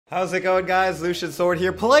How's it going, guys? Lucian Sword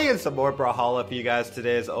here, playing some more Brawlhalla for you guys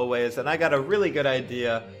today as always, and I got a really good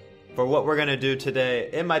idea for what we're gonna do today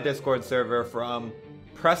in my Discord server from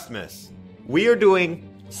Pressmas. We are doing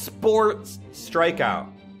sports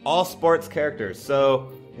strikeout, all sports characters.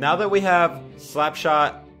 So now that we have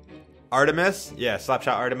Slapshot Artemis,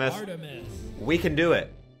 we can do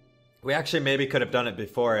it. We actually maybe could have done it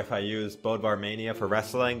before if I used Bodvar Mania for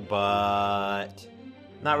wrestling, but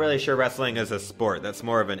not really sure wrestling is a sport. That's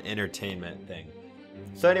more of an entertainment thing.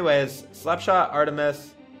 So anyways, Slapshot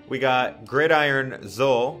Artemis, we got Gridiron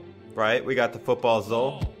Zol, right? We got the football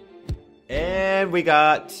Zol. And we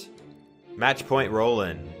got Match Point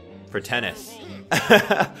Roland for tennis.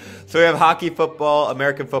 So we have hockey, football,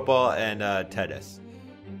 American football, and tennis.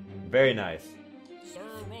 Very nice.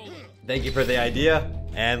 Thank you for the idea.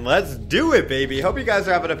 And let's do it, baby. Hope you guys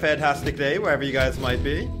are having a fantastic day, wherever you guys might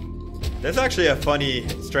be. This is actually a funny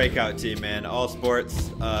strikeout team, man. All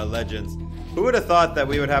sports legends. Who would have thought that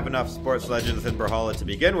we would have enough sports legends in Brawlhalla to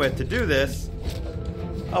begin with to do this?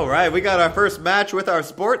 Alright, we got our first match with our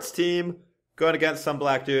sports team. Going against some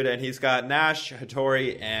black dude, and he's got Nash,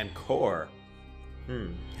 Hattori, and Core.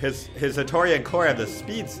 His Hattori and Core have the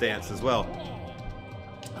speed stance as well.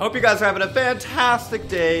 Hope you guys are having a fantastic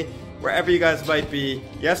day, wherever you guys might be.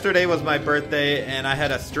 Yesterday was my birthday, and I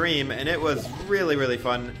had a stream, and it was really, really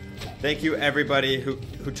fun. Thank you everybody who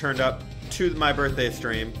turned up to my birthday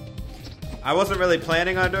stream. I wasn't really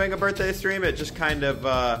planning on doing a birthday stream. It just kind of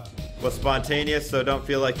was spontaneous, so don't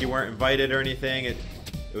feel like you weren't invited or anything. It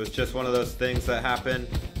was just one of those things that happened.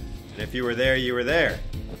 And if you were there, you were there.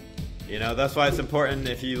 You know, that's why it's important.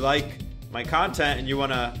 If you like my content and you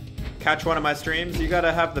want to catch one of my streams, you got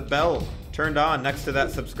to have the bell turned on next to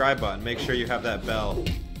that subscribe button. Make sure you have that bell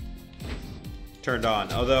turned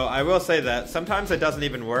on. Although I will say that sometimes it doesn't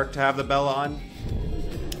even work to have the bell on,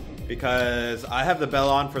 because I have the bell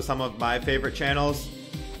on for some of my favorite channels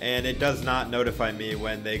and it does not notify me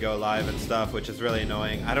when they go live and stuff, which is really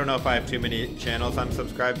annoying. I don't know if I have too many channels I'm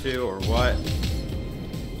subscribed to or what,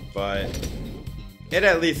 but it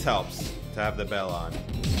at least helps to have the bell on.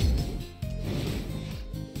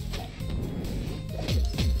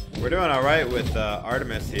 We're doing alright with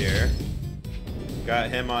Artemis here. Got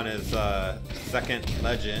him on his second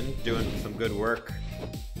legend, doing some good work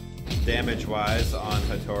damage-wise on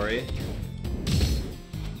Hattori.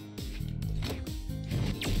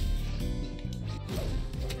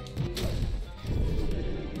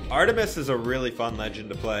 Artemis is a really fun legend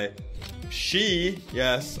to play.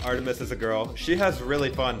 Yes, Artemis is a girl. She has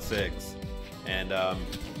really fun SIGs. And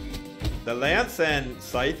the Lance and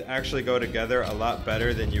Scythe actually go together a lot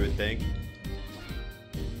better than you would think.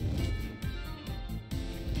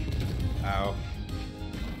 Ow.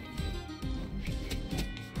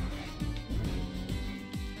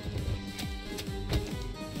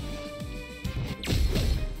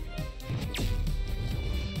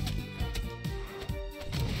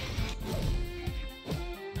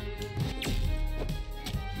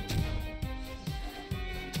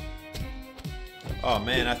 Oh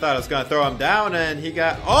man, I thought I was gonna throw him down and he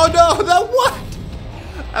got... Oh no, that what?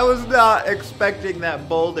 I was not expecting that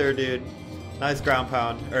boulder, dude. Nice ground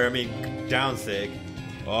pound, or I mean down sig.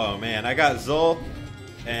 Oh man, I got Zol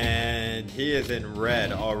and he is in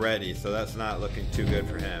red already, so that's not looking too good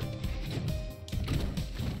for him.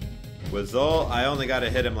 With Zol, I only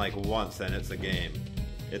gotta hit him like once and it's a game.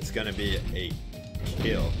 It's gonna be a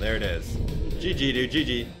kill. There it is. GG, dude,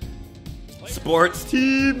 GG. Sports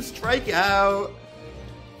team strikeout.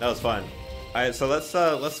 That was fun. Alright, so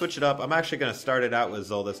let's switch it up. I'm actually gonna start it out with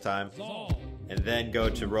Zol this time, and then go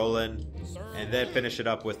to Roland, and then finish it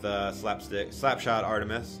up with Slapshot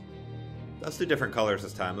Artemis. Let's do different colors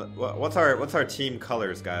this time. What's our team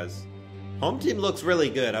colors, guys? Home team looks really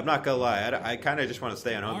good. I'm not gonna lie. I kind of just want to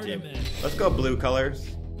stay on home team. Let's go blue colors.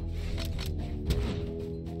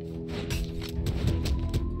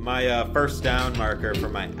 My first down marker for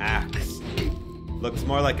my axe looks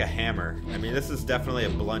more like a hammer. I mean, this is definitely a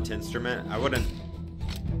blunt instrument. I wouldn't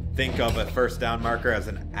think of a first down marker as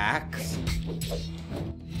an axe,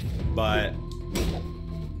 but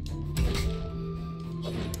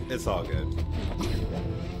it's all good.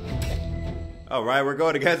 Alright, we're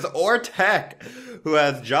going against Ortek, who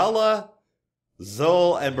has Jala,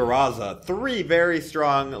 Zol, and Baraza. Three very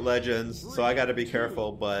strong legends, so I gotta be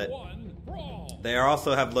careful, but they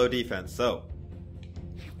also have low defense, so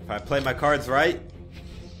if I play my cards right,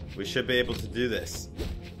 we should be able to do this.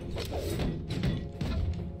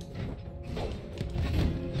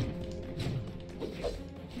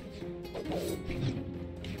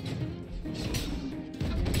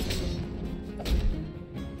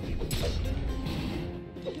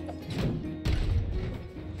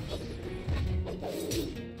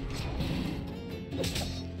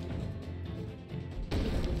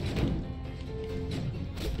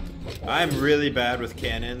 I'm really bad with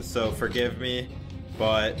cannons, so forgive me,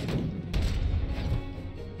 but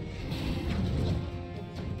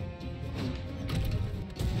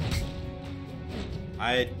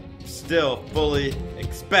I still fully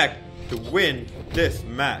expect to win this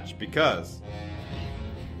match because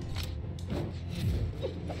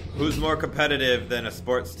who's more competitive than a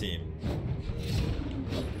sports team?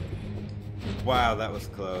 Wow, that was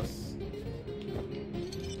close.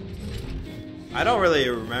 I don't really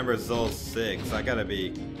remember Zol's 6. I gotta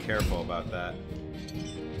be careful about that.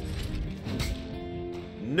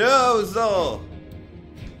 No, Zol!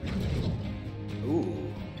 Ooh.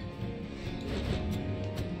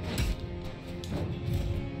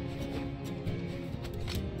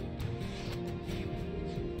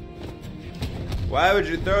 Why would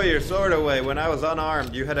you throw your sword away when I was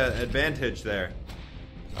unarmed? You had an advantage there.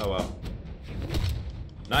 Oh well.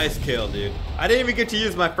 Nice kill, dude. I didn't even get to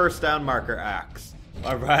use my first down marker axe.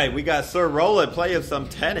 Alright, we got Sir Roland playing some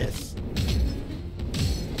tennis.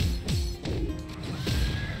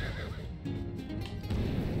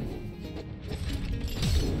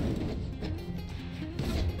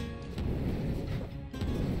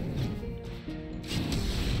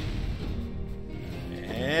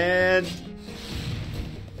 And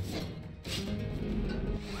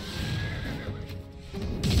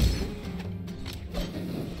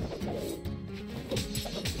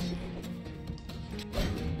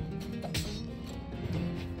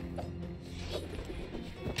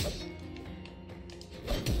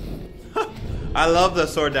I love the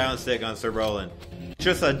sword down stick on Sir Roland.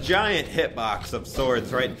 Just a giant hitbox of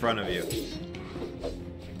swords right in front of you.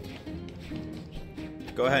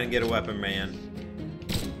 Go ahead and get a weapon, man.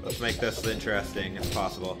 Let's make this interesting if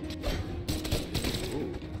possible.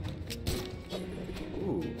 Ooh.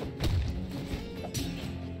 Ooh.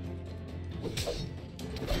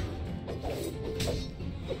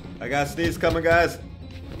 I got a sneeze coming, guys.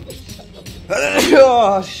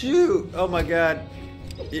 Oh, shoot. Oh, my God.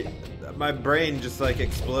 My brain just like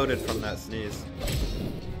exploded from that sneeze.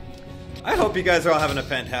 I hope you guys are all having a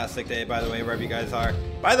fantastic day, by the way, wherever you guys are.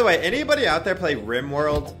 By the way, anybody out there play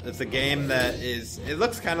RimWorld? It's a game that it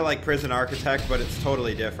looks kind of like Prison Architect, but it's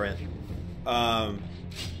totally different. But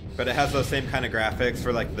it has those same kind of graphics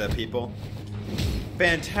for like the people.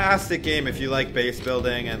 Fantastic game if you like base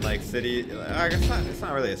building and like city. It's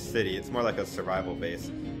not really a city, it's more like a survival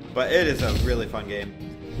base. But it is a really fun game.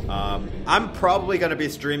 I'm probably going to be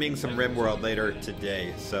streaming some RimWorld later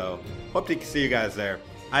today, so hope to see you guys there.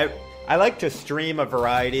 I like to stream a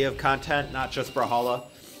variety of content, not just Brawlhalla,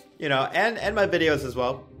 you know, and my videos as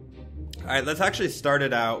well. All right, let's actually start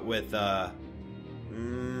it out with, dang,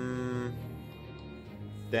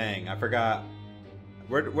 I forgot.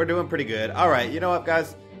 We're doing pretty good. All right, you know what,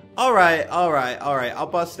 guys? All right. I'll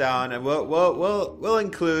bust down, and we'll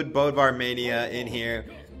include Bodvar Mania in here.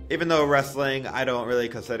 Even though wrestling, I don't really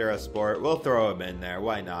consider a sport, we'll throw him in there.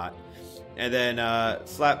 Why not? And then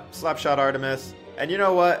Slapshot Artemis. And you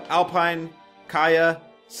know what? Alpine Kaya.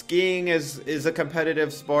 Skiing is a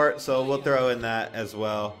competitive sport, so we'll throw in that as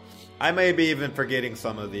well. I may be even forgetting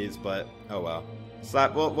some of these, but oh well.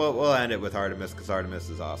 We'll end it with Artemis because Artemis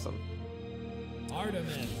is awesome.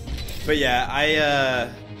 Artemis. But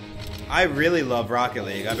yeah, I really love Rocket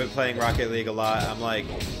League. I've been playing Rocket League a lot. I'm like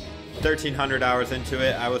 1,300 hours into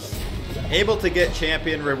it. I was able to get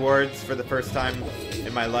champion rewards for the first time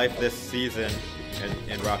in my life this season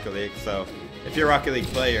in Rocket League. So if you're a Rocket League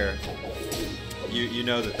player, you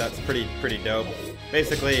know that that's pretty dope.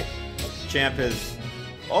 Basically, champ is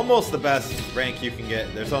almost the best rank you can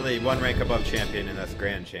get. There's only one rank above champion, and that's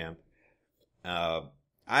Grand Champ.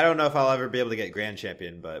 I don't know if I'll ever be able to get Grand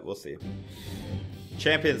Champion, but we'll see.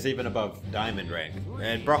 Champion's even above Diamond rank.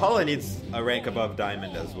 And Brawlhalla needs a rank above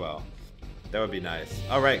Diamond as well. That would be nice.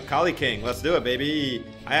 Alright, Kali King, let's do it, baby.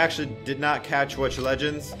 I actually did not catch which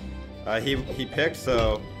legends he picked,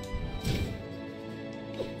 so...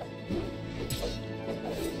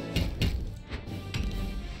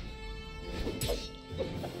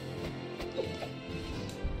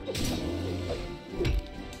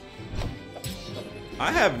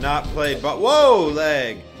 I have not played, but whoa,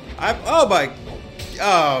 leg! Oh my...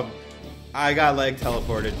 I got leg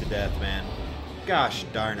teleported to death, man. Gosh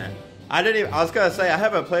darn it. I was gonna say, I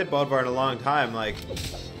haven't played Bodvar in a long time, like...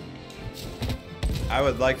 I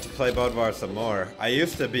would like to play Bodvar some more. I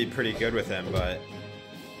used to be pretty good with him, but...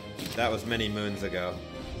 that was many moons ago.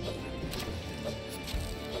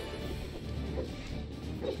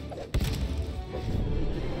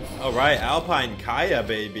 Alright, Alpine Kaya,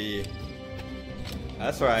 baby.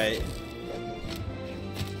 That's right.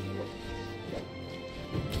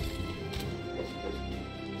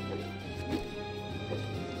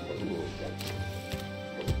 Ooh.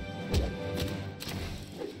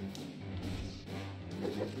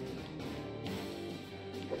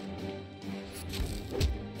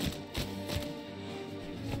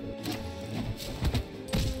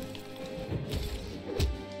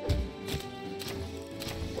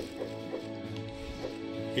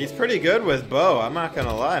 He's pretty good with bow, I'm not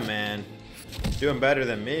gonna lie, man. Doing better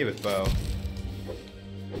than me with bow.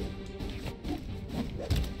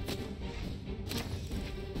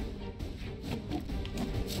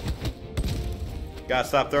 Gotta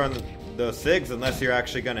stop throwing those SIGs unless you're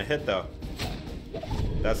actually gonna hit, though.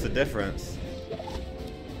 That's the difference.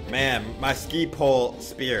 Man, my ski pole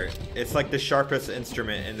spear. It's like the sharpest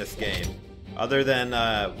instrument in this game. Other than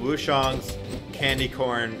Wushong's candy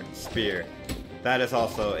corn spear. That is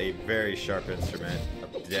also a very sharp instrument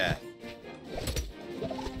of death.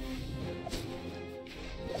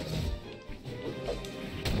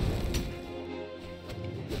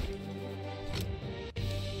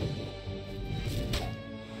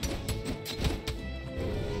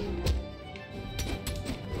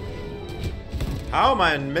 How am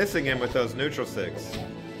I missing him with those neutral SIGs?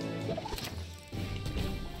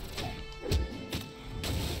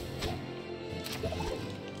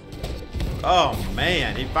 Oh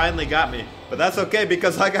man, he finally got me. But that's okay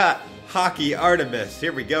because I got Hockey Artemis.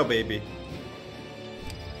 Here we go, baby.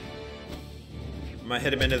 Am I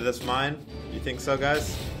hit him into this mine? You think so,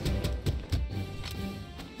 guys?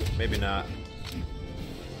 Maybe not.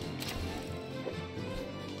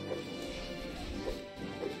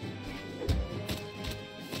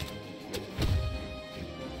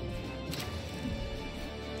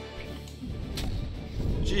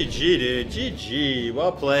 GG, dude. GG.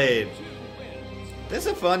 Well played. This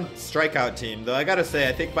is a fun strikeout team, though. I gotta say,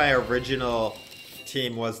 I think my original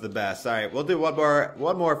team was the best. All right, we'll do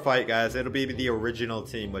one more fight, guys. It'll be the original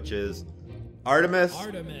team, which is Artemis.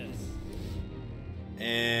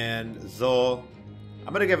 And Zol.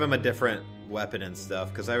 I'm gonna give him a different weapon and stuff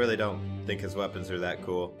because I really don't think his weapons are that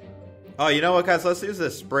cool. Oh, you know what, guys? Let's use the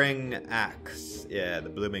spring axe. Yeah, the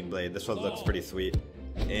blooming blade. This one looks pretty sweet.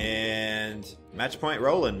 And match point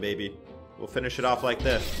rolling, baby. We'll finish it off like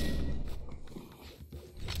this.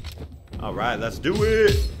 All right, let's do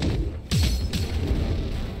it.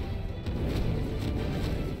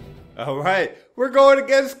 All right, we're going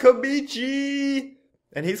against Kamichi.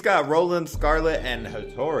 And he's got Roland, Scarlet, and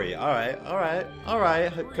Hattori. All right,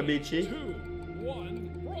 Kamichi.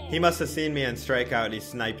 He must have seen me in Strikeout and he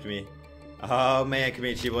sniped me. Oh man,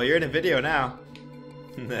 Kamichi, well you're in a video now.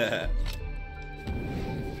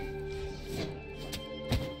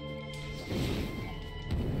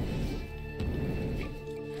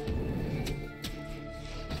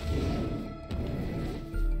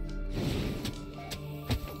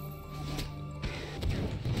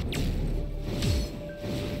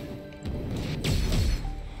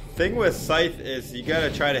 Thing with Scythe is you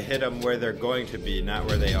gotta try to hit them where they're going to be, not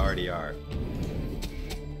where they already are.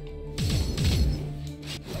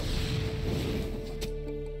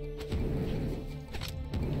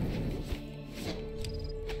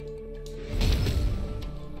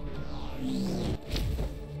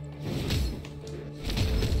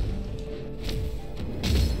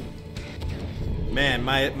 Man,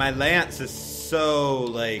 my lance is so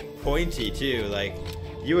like pointy too, like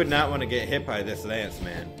you would not want to get hit by this lance,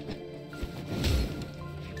 man.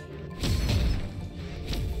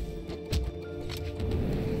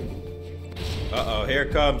 Uh-oh, here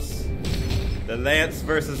comes the Lance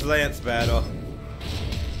versus Lance battle.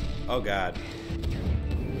 Oh god.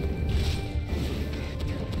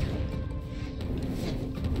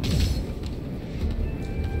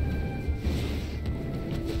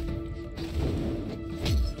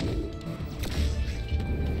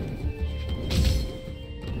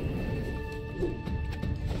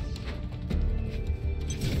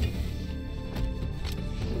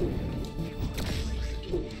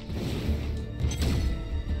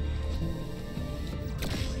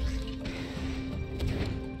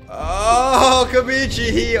 Oh,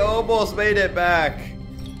 Kamichi, he almost made it back.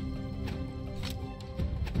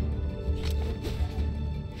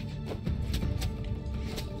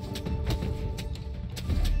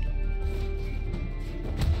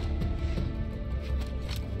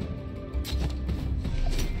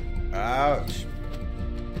 Ouch.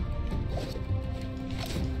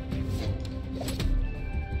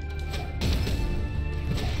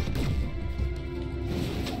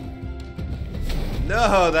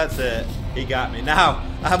 No, that's it. He got me. Now,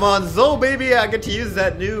 I'm on Zol, baby. I get to use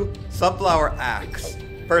that new sunflower axe.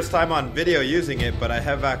 First time on video using it, but I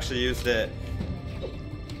have actually used it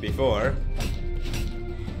before.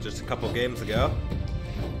 Just a couple games ago.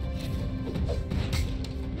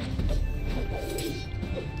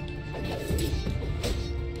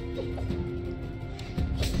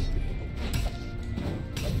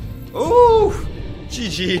 Ooh!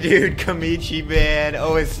 GG, dude. Kamichi, man.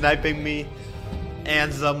 Always sniping me.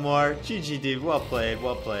 And some more. GG, dude. Well played.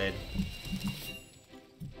 Well played.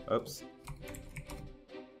 Oops.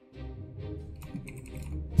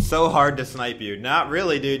 So hard to snipe you. Not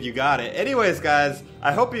really, dude. You got it. Anyways, guys,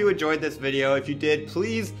 I hope you enjoyed this video. If you did,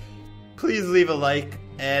 please leave a like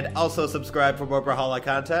and also subscribe for more Brawlhalla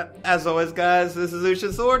content. As always, guys, this is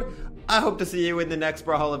Lucian Sword. I hope to see you in the next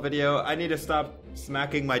Brawlhalla video. I need to stop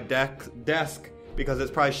smacking my desk because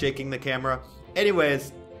it's probably shaking the camera.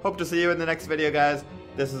 Anyways, hope to see you in the next video, guys.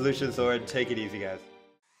 This is Lucian Sword. Take it easy, guys.